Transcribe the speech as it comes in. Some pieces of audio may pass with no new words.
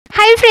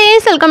Hi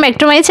friends, welcome back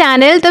to my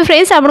channel. तो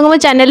friends आपको मो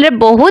चैनल रे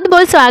बहुत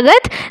बहुत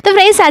स्वागत। तो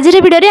फ्रेंड्स आज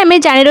वीडियो रे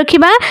हमें जानि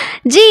रखिबा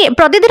जी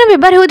प्रतिदिन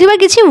व्यवहार होथिबा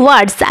किछि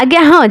वर्ड्स आगे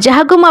हां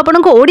जहा को म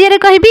आपनको ओडिया रे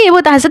कहबी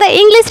एबो ता सदा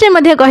इंग्लिश रे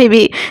मध्ये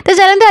कहबी। तो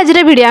चलंतु आज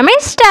रे वीडियो हमें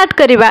स्टार्ट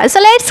करिबा। So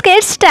let's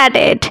get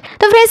started.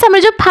 तो फ्रेंड्स हम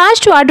जो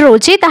फर्स्ट वर्ड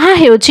रोची ताहा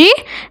हेउची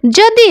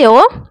जदिओ।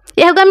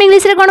 एहा को हम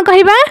इंग्लिश रे कोन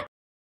कहबा?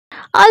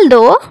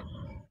 ऑल्दो।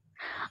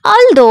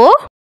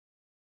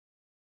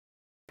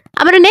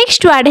 हमर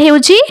नेक्स्ट वर्ड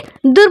हेउची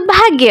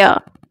दुर्भाग्य।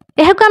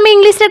 यह को हम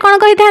इंग्लिश रे कौन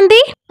कही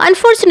थांती?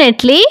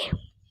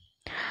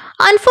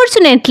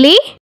 अनफॉर्चुनेटली।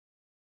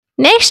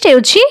 नेक्स्ट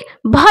हेउची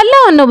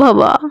भलो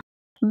अनुभव,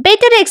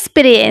 बेटर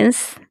एक्सपीरियंस।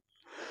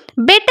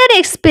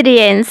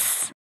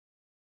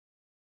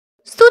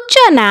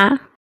 सूचना,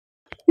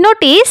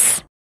 नोटिस।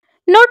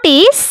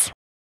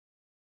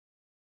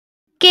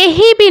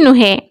 केही भी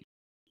नुहे,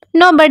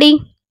 नोबडी।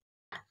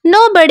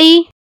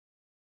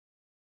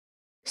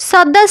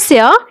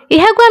 सदस्य,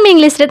 यह को हम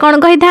इंग्लिश रे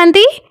कौन कही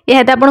थांती?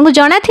 यह तो आपको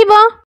जाना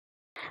थिबो।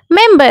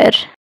 मेंबर।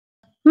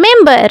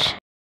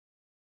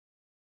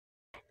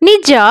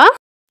 निज,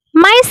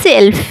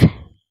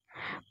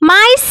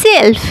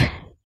 माइसेल्फ।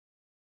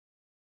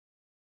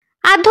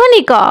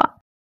 आधुनिक,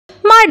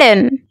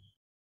 मॉडर्न।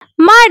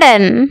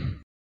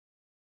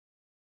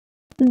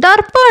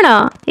 दर्पण,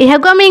 यह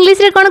को हम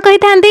इंग्लिश रे कौन कही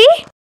थांती?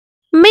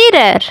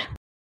 मिरर।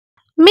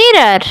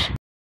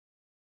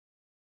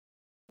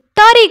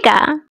 तरीका,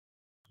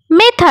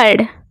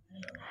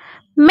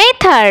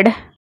 मेथड।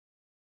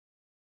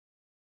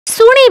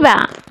 सुनिबा,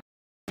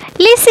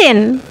 लिसन।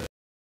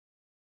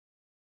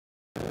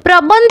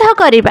 प्रबंध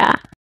करिबा,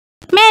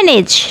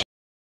 मैनेज।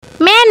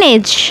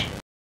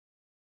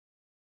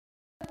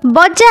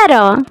 बजार,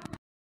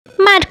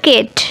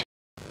 मार्केट।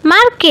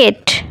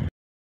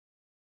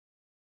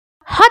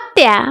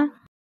 हत्या,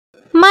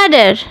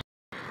 मर्डर।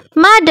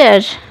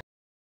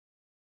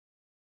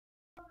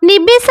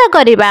 निवेश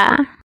करिबा,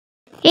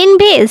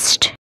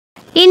 इन्वेस्ट।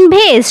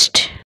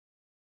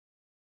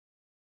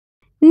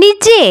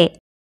 निजे,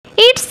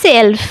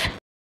 itself।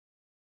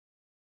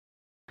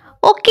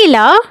 वकील,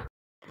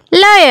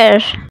 लॉयर।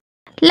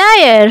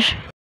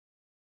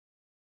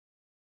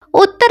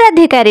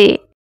 उत्तराधिकारी,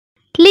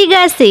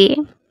 लीगासी।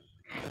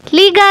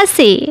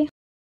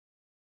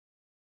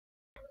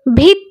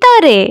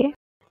 भितरे,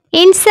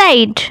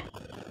 इनसाइड।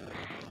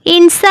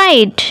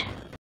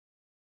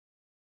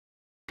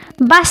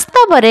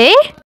 वास्तवरे,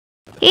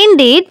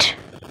 इंडीड।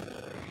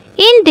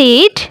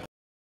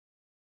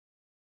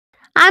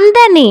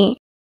 आमदनी,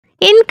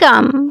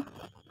 इनकम।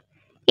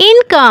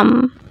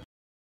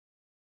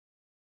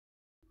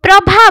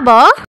 प्रभाव,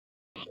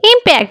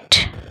 इम्पैक्ट।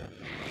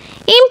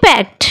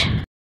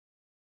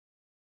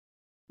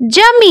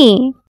 जमी,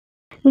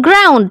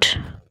 ग्राउंड।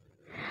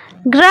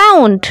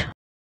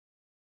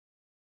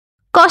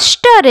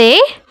 कष्टरे,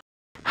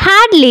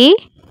 हार्डली।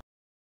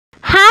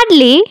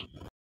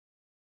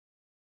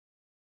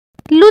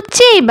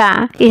 लुचेबा,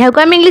 यह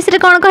को हम इंग्लिश रे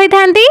कौन कही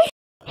थांती?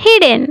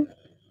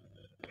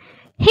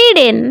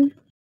 हिडन।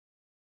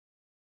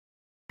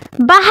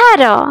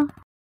 बाहर,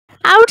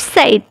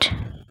 आउटसाइड।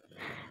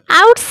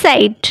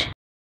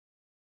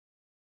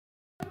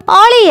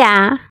 अलिया,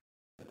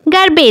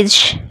 गार्बेज।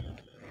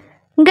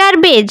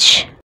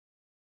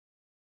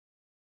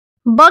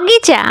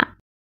 बगीचा,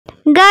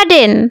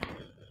 गार्डन।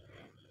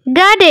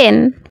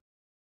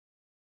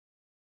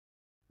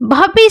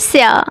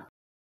 भविष्य,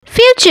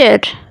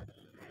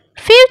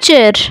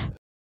 फ्यूचर।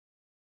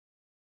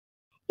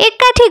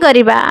 एकाठी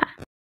करिबा,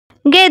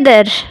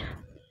 गेदर।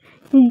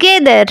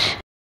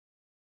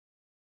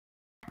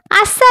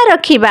 आशा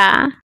रखिबा,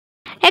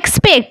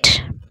 एक्सपेक्ट।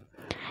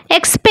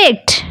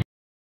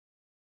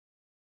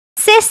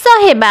 शेष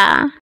हेबा,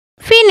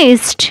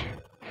 फिनिश्ड।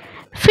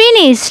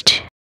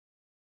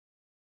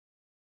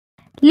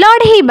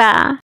 लढ़िबा,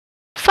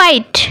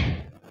 फाइट।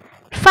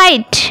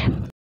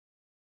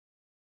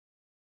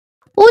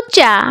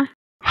 ऊंचा,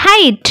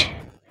 हाइट।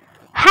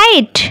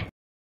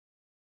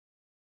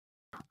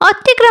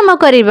 अतिक्रम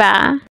करिबा,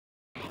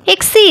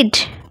 एक्सीड।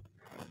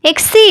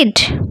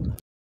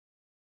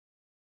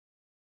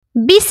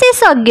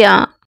 विशेषज्ञ,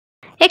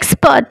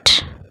 एक्सपर्ट।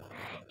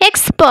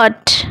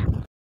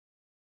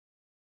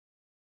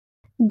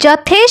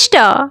 यथेष्ट,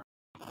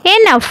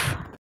 एनफ।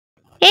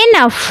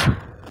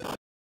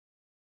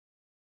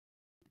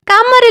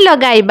 कामरे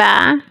लगाइबा,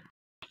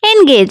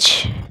 एंगेज।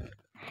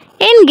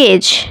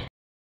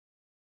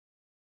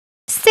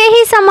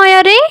 सेही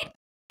समय रे,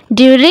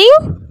 ड्यूरिंग।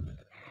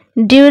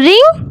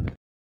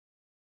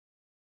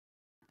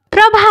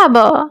 प्रभाव,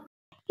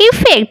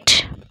 इफेक्ट।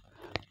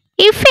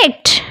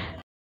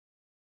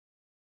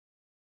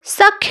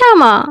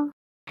 सक्षम,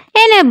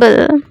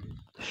 एनेबल।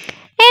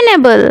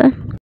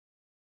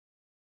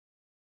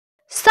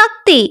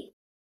 शक्ति,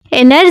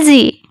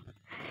 एनर्जी।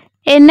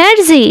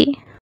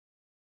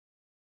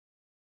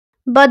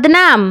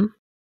 बदनाम,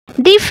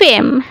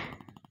 डिफेम।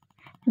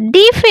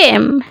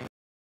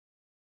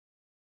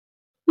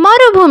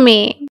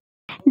 मरुभूमि,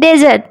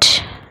 डेजर्ट।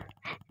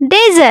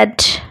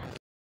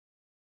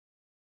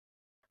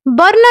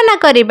 वर्णना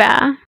करिबा,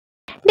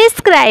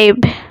 डिस्क्राइब।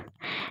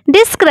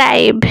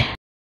 describe,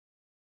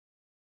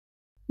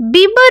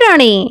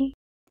 ବିବରଣୀ,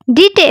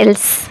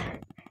 details,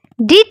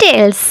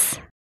 details,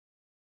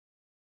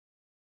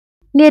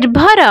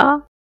 ନିର୍ଭର,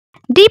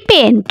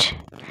 depend,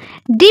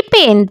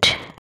 depend,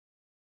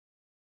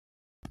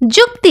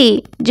 ଯୁକ୍ତି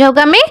ଯାହାକୁ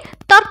ଆମେ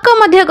ତର୍କ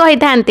ମଧ୍ୟ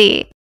କହିଥାନ୍ତି,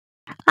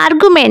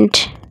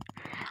 argument,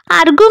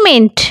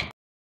 argument,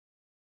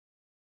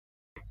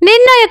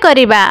 ନିର୍ଣ୍ଣୟ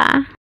କରିବା,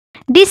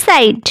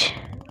 decide,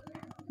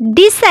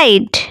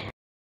 decide,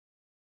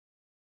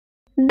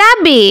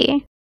 दाबी,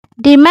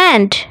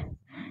 डिमांड,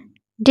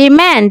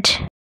 डिमांड।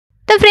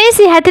 तो फ्रेंड्स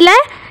यह थिला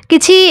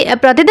किछि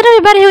प्रतिदिन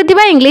व्यवहार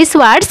हेउथिबा इंग्लिश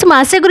वर्ड्स। म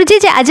आशा करूछि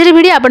जे आज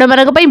वीडियो आपण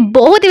मानक पई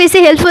बहुत बेसी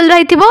हेल्पफुल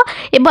रहिथिबो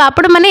एबो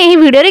आपण माने एही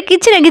वीडियो रे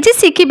किछि ना किछि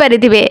सिखि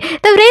पारिथिबे।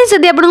 तो फ्रेंड्स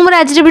जदि आपण मोर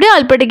आज वीडियो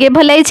अल्प टिके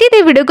भल लागिछि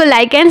तो वीडियो को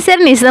लाइक एंड शेयर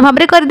निश्चित भाव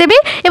में कर देबे।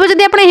 एबो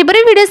जदि आपण एही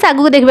परे वीडियो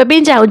सागु देखबा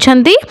पई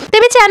चाहउछंती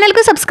तबे चैनल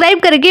को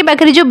सब्सक्राइब करके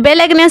बाकरी जो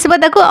बेल आइकन आसबा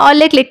ताको ऑल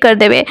ले क्लिक कर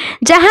देबे,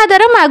 जहां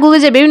द्वारा म आगु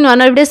जेबे नवा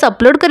नवा वीडियो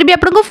अपलोड करबी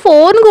आपण को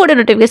फोन को गोटे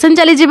नोटिफिकेशन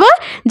चली जिवो,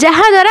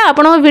 जहां द्वारा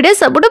आपण वीडियो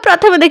सबुठु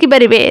प्रथम देखि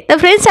परिबे। तो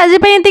फ्रेंड्स आज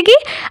पई एति की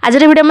आज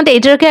वीडियो मते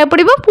एजर रखा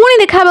पड़िबो, पुणी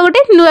देखा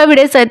गोटे नुआ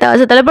वीडियो सहित।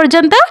 सेतले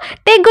पर्यंत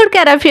take good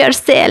care of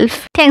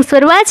yourself. Thanks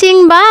for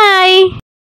watching, bye.